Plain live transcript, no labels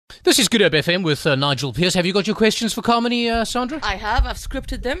This is Good Hope FM with Nigel Pierce. Have you got your questions for Kamini, Sandra? I have. I've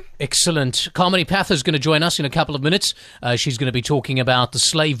scripted them. Excellent. Kamini Pather is going to join us in a couple of minutes. She's going to be talking about the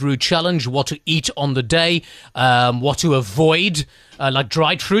slave route challenge, what to eat on the day, what to avoid, like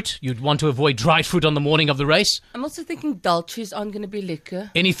dried fruit. You'd want to avoid dried fruit on the morning of the race. I'm also thinking dulces aren't going to be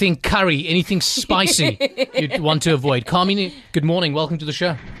liquor. Anything curry, anything spicy you'd want to avoid. Kamini, good morning. Welcome to the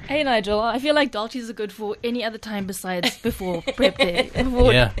show. Hey, Nigel. I feel like dulces are good for any other time besides before prep day.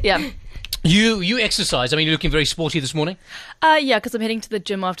 Yeah. You exercise. I mean, you're looking very sporty this morning. Yeah, because I'm heading to the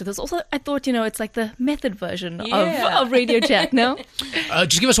gym after this. Also, I thought, it's like the method version of Radio Chat, no?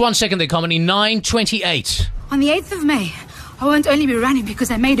 Just give us 1 second there, Kamini. 9:28. On the 8th of May, I won't only be running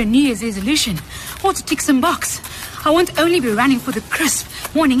because I made a New Year's resolution or to tick some box. I won't only be running for the crisp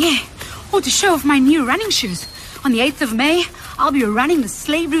morning air or to show off my new running shoes. On the 8th of May, I'll be running the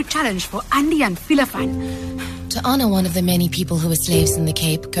Slave Route Challenge for Andy and Philofan. To honor one of the many people who were slaves in the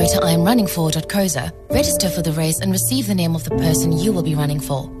Cape, go to imrunningfor.coza, register for the race and receive the name of the person you will be running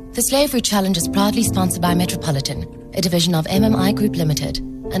for. The Slave Route Challenge is proudly sponsored by Metropolitan, a division of MMI Group Limited,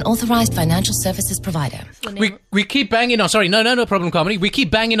 an authorized financial services provider. We keep banging on. Sorry, no problem, Kamini. We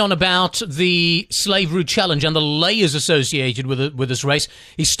keep banging on about the Slave Route Challenge and the layers associated with this race.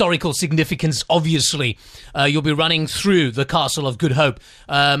 Historical significance, obviously. You'll be running through the Castle of Good Hope,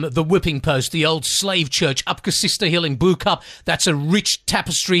 the Whipping Post, the old slave church, up Kasista Hill in Boekap. That's a rich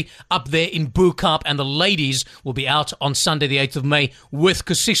tapestry up there in Boekap, and the ladies will be out on Sunday, the 8th of May, with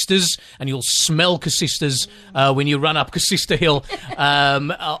Kasistas, and you'll smell Kasistas when you run up Kasista Hill.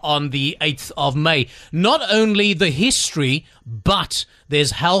 On the 8th of May. Not only the history, but there's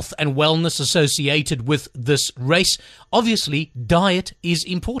health and wellness associated with this race. Obviously, diet is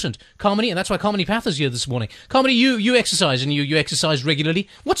important. Kamini, and that's why Kamini Pather's here this morning. Kamini, you exercise, and you exercise regularly.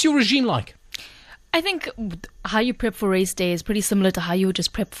 What's your regime like? I think how you prep for race day is pretty similar to how you would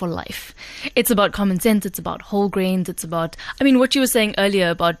just prep for life. It's about common sense. It's about whole grains. It's about, what you were saying earlier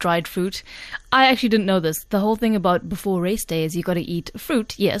about dried fruit. I actually didn't know this. The whole thing about before race day is you got to eat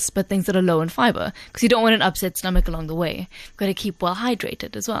fruit, yes, but things that are low in fiber because you don't want an upset stomach along the way. You've got to keep well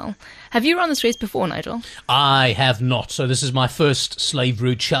hydrated as well. Have you run this race before, Nigel? I have not. So this is my first Slave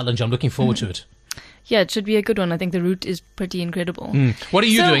Route Challenge. I'm looking forward to it. Yeah, it should be a good one. I think the route is pretty incredible. What are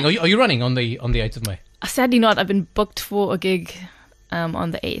you doing? Are you running on the 8th of May? Sadly not. I've been booked for a gig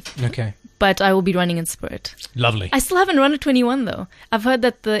on the 8th. Okay. But I will be running in spirit. Lovely. I still haven't run a 21 though. I've heard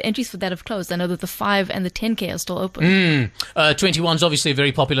that the entries for that have closed. I know that the 5 and the 10K are still open. 21's obviously a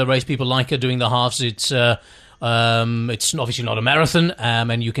very popular race. People like doing the halves. It's obviously not a marathon,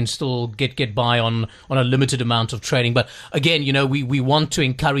 and you can still get by on a limited amount of training. But again, we want to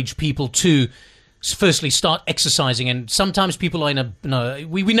encourage people to firstly start exercising, and sometimes people are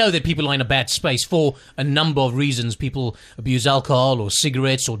we know that people are in a bad space for a number of reasons. People abuse alcohol or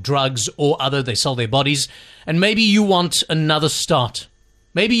cigarettes or drugs or they sell their bodies, and maybe you want another start.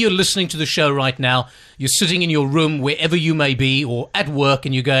 Maybe you're listening to the show right now, you're sitting in your room wherever you may be or at work,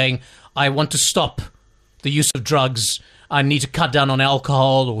 and you're going, I want to stop the use of drugs. I need to cut down on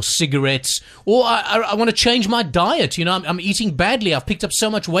alcohol or cigarettes, or I want to change my diet. I'm eating badly. I've picked up so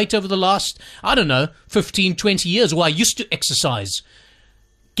much weight over the last, 15, 20 years, or I used to exercise.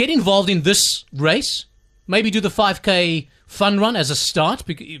 Get involved in this race. Maybe do the 5K fun run as a start,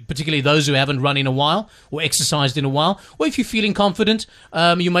 particularly those who haven't run in a while or exercised in a while. Or if you're feeling confident,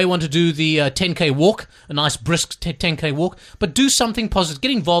 you may want to do the 10K walk, a nice brisk 10K walk, but do something positive.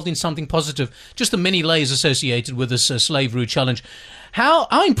 Get involved in something positive. Just the many layers associated with this Slave Route Challenge. How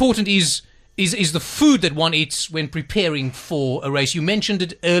important is the food that one eats when preparing for a race? You mentioned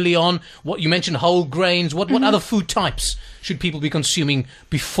it early on. You mentioned whole grains. What other food types should people be consuming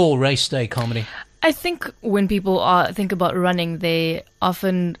before race day, Kamini? I think when people think about running, they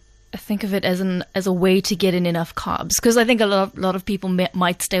often think of it as a way to get in enough carbs, because I think a lot of people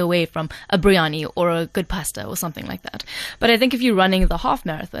might stay away from a biryani or a good pasta or something like that. But I think if you're running the half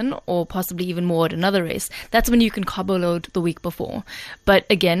marathon or possibly even more at another race, that's when you can carbo load the week before. But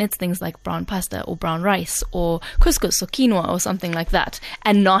again, it's things like brown pasta or brown rice or couscous or quinoa or something like that,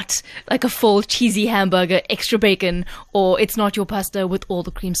 and not like a full cheesy hamburger, extra bacon, or it's not your pasta with all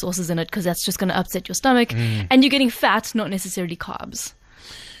the cream sauces in it, because that's just going to upset your stomach and you're getting fat, not necessarily carbs.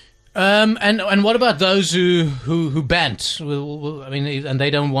 And what about those who bant? And they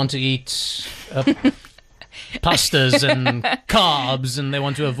don't want to eat pastas and carbs, and they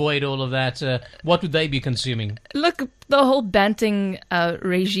want to avoid all of that. What would they be consuming? Look, the whole banting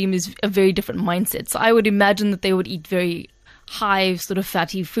regime is a very different mindset. So I would imagine that they would eat very high sort of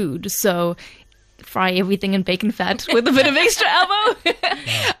fatty food. So fry everything in bacon fat with a bit of extra elbow.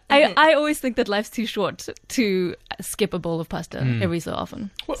 I always think that life's too short to skip a bowl of pasta every so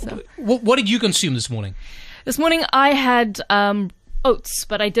often. What did you consume this morning? This morning I had oats,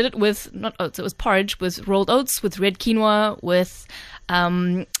 but I did it with, not oats, it was porridge with rolled oats, with red quinoa, with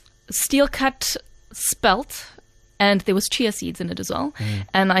steel cut spelt, and there was chia seeds in it as well.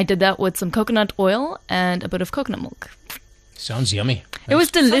 And I did that with some coconut oil and a bit of coconut milk. Sounds yummy. It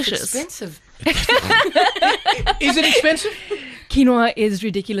was delicious. Expensive. Is it expensive? Quinoa is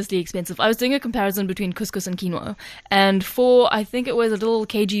ridiculously expensive. I was doing a comparison between couscous and quinoa, and for, I think it was a little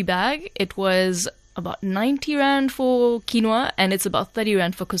kg bag, it was about 90 Rand for quinoa, and it's about 30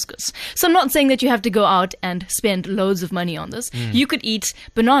 Rand for couscous. So I'm not saying that you have to go out and spend loads of money on this. You could eat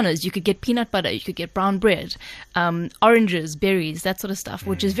bananas, you could get peanut butter, you could get brown bread, oranges, berries, that sort of stuff,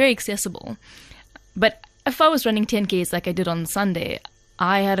 which is very accessible. But if I was running 10Ks like I did on Sunday,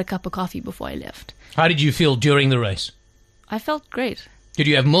 I had a cup of coffee before I left. How did you feel during the race? I felt great. Did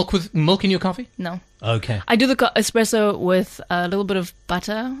you have milk in your coffee? No. Okay. I do the espresso with a little bit of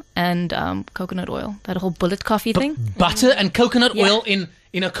butter and coconut oil. That whole bullet coffee thing. Butter and coconut oil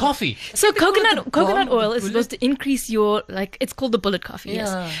in a coffee. So coconut bomb, oil is bullet? supposed to increase your, like, it's called the bullet coffee,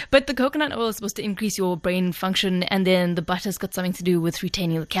 Yeah. yes. But the coconut oil is supposed to increase your brain function, and then the butter's got something to do with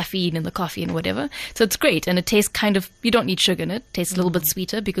retaining the caffeine in the coffee and whatever. So it's great, and it tastes kind of, you don't need sugar in it. It tastes a little bit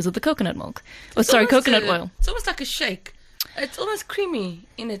sweeter because of the coconut milk. Oh, sorry, Almost coconut oil. It's almost like a shake. It's almost creamy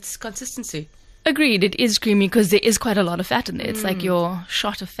in its consistency. Agreed, it is creamy because there is quite a lot of fat in there. It's like your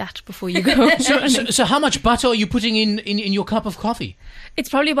shot of fat before you go. So how much butter are you putting in your cup of coffee? It's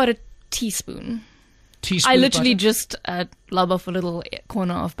probably about a teaspoon. Teaspoon I of literally butter? just lob off a little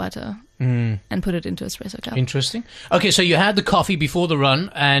corner of butter and put it into espresso cup. Interesting. Okay, so you had the coffee before the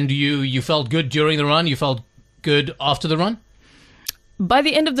run, and you felt good during the run. You felt good after the run. By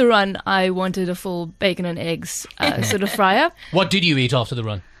the end of the run, I wanted a full bacon and eggs sort of fry up. What did you eat after the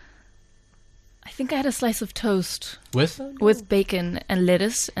run? I think I had a slice of toast With bacon and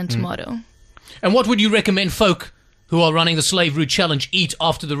lettuce and tomato. And what would you recommend folk who are running the Slave Route Challenge eat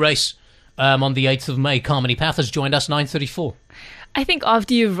after the race on the 8th of May? Kamini Pather has joined us, 9:34. I think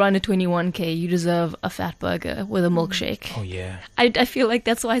after you've run a 21K, you deserve a fat burger with a milkshake. Oh, yeah. I feel like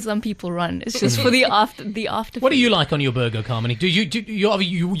that's why some people run. It's just for the after. What do you like on your burger, Kamini?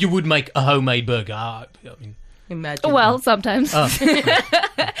 You would make a homemade burger? I mean, Imagine. Well, sometimes.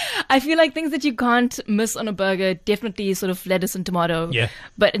 I feel like things that you can't miss on a burger, definitely sort of lettuce and tomato. Yeah.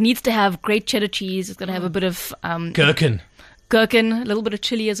 But it needs to have great cheddar cheese. It's going to have a bit of gherkin, a little bit of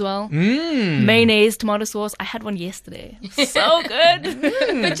chili as well. Mayonnaise, tomato sauce. I had one yesterday. So good.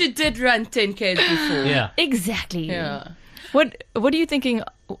 But you did run 10Ks before. Yeah. Exactly. Yeah. What are you thinking?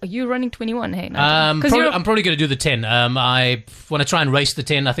 Are you running 21? Hey, I'm probably going to do the 10. I want to try and race the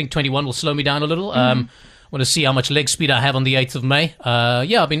 10. I think 21 will slow me down a little. Want to see how much leg speed I have on the 8th of May.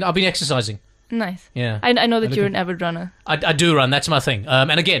 I've been exercising. Nice. Yeah. I know that you're an avid runner. I do run. That's my thing.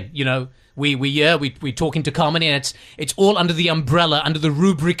 And again, we talking to Kamini, and it's all under the umbrella, under the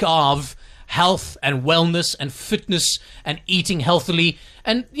rubric of health and wellness and fitness and eating healthily.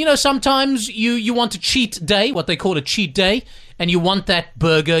 And sometimes you want a cheat day, what they call a cheat day, and you want that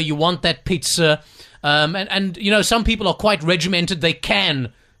burger, you want that pizza. And some people are quite regimented. They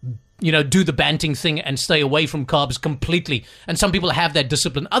can do the banting thing and stay away from carbs completely. And some people have that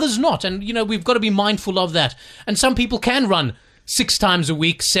discipline, others not. And, we've got to be mindful of that. And some people can run 6 times a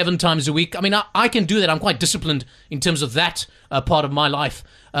week, 7 times a week. I mean, I can do that. I'm quite disciplined in terms of that part of my life.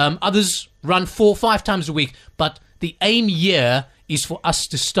 Others run 4, 5 times a week. But the aim here is for us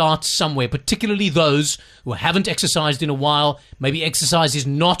to start somewhere, particularly those who haven't exercised in a while. Maybe exercise is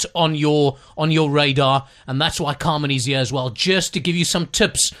not on your radar, and that's why Kamini's here as well, just to give you some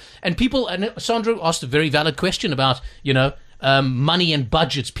tips. And Sandra asked a very valid question about, money and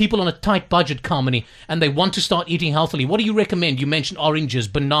budgets. People on a tight budget, Kamini, and they want to start eating healthily. What do you recommend? You mentioned oranges,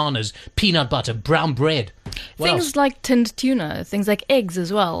 bananas, peanut butter, brown bread. Things like tinned tuna, things like eggs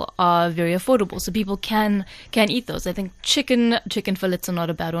as well are very affordable, so people can eat those. I think chicken fillets are not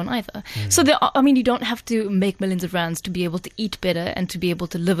a bad one either. So you don't have to make millions of rands to be able to eat better and to be able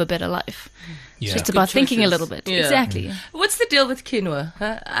to live a better life. Yeah. So it's about thinking a little bit. Yeah. Exactly. What's the deal with quinoa?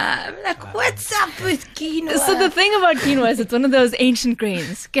 Huh? I'm like, what's up with quinoa? So the thing about quinoa is it's one of those ancient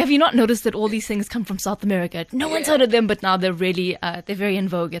grains. Have you not noticed that all these things come from South America? No one's heard of them, but now they're really they're very in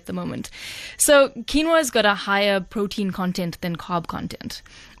vogue at the moment. So quinoa's got a higher protein content than carb content.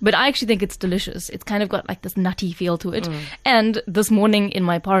 But I actually think it's delicious. It's kind of got like this nutty feel to it. And this morning in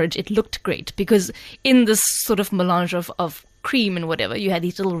my porridge, it looked great because in this sort of melange of cream and whatever, you had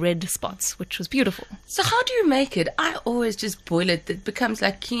these little red spots, which was beautiful. So how do you make it? I always just boil it. It becomes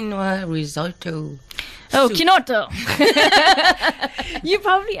like quinoa risotto. Oh, soup. quinoa. You're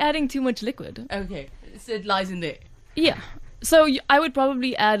probably adding too much liquid. Okay, so it lies in there. Yeah. So I would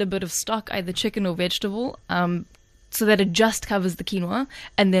probably add a bit of stock, either chicken or vegetable, so that it just covers the quinoa,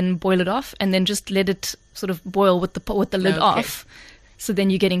 and then boil it off, and then just let it sort of boil with the lid off. So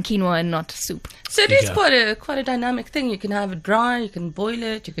then you're getting quinoa and not soup. So it is quite a dynamic thing. You can have it dry, you can boil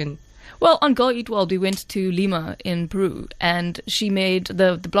it, you can... Well, on Girl Eat World, we went to Lima in Peru, and she made,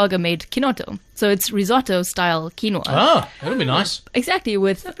 the blogger made quinoto. So it's risotto-style quinoa. Oh, that would be nice. Exactly,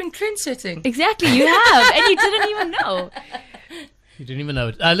 with... I've been trend-setting. Exactly, you have, and you didn't even know. You didn't even know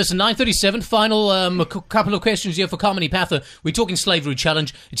it. Listen, 9:37, final couple of questions here for Kamini Pather. We're talking Slavery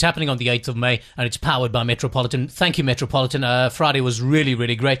Challenge. It's happening on the 8th of May, and it's powered by Metropolitan. Thank you, Metropolitan. Friday was really,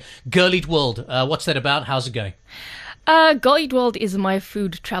 really great. Girl Eat World, what's that about? How's it going? Girl Eat World is my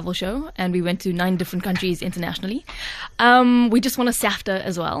food travel show, and we went to 9 different countries internationally. We just won a SAFTA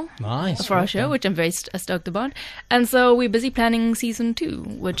as well. Nice. For our show, which I'm very stoked about. And so we're busy planning season 2,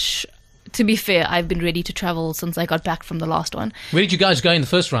 which... To be fair, I've been ready to travel since I got back from the last one. Where did you guys go in the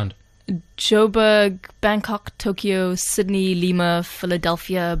first round? Joburg, Bangkok, Tokyo, Sydney, Lima,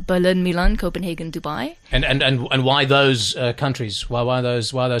 Philadelphia, Berlin, Milan, Copenhagen, Dubai. And why those countries? Why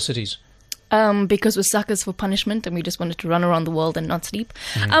those cities? Because we're suckers for punishment and we just wanted to run around the world and not sleep.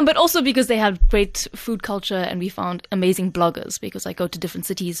 But also because they have great food culture and we found amazing bloggers, because I go to different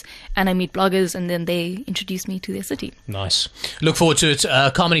cities and I meet bloggers and then they introduce me to their city. Nice. Look forward to it.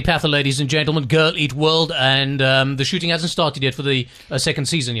 Kamini Pather, ladies and gentlemen, Girl Eat World, and the shooting hasn't started yet for the second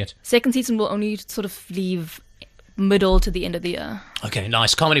season yet. Second season will only sort of leave middle to the end of the year. Okay,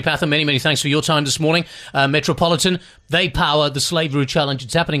 nice. Kamini Pather, many, many thanks for your time this morning. Metropolitan, they power the Slavery Challenge.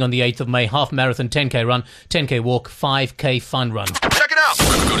 It's happening on the 8th of May. Half marathon, 10K run, 10K walk, 5K fun run. Check it out.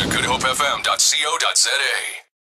 Go to goodhopefm.co.za.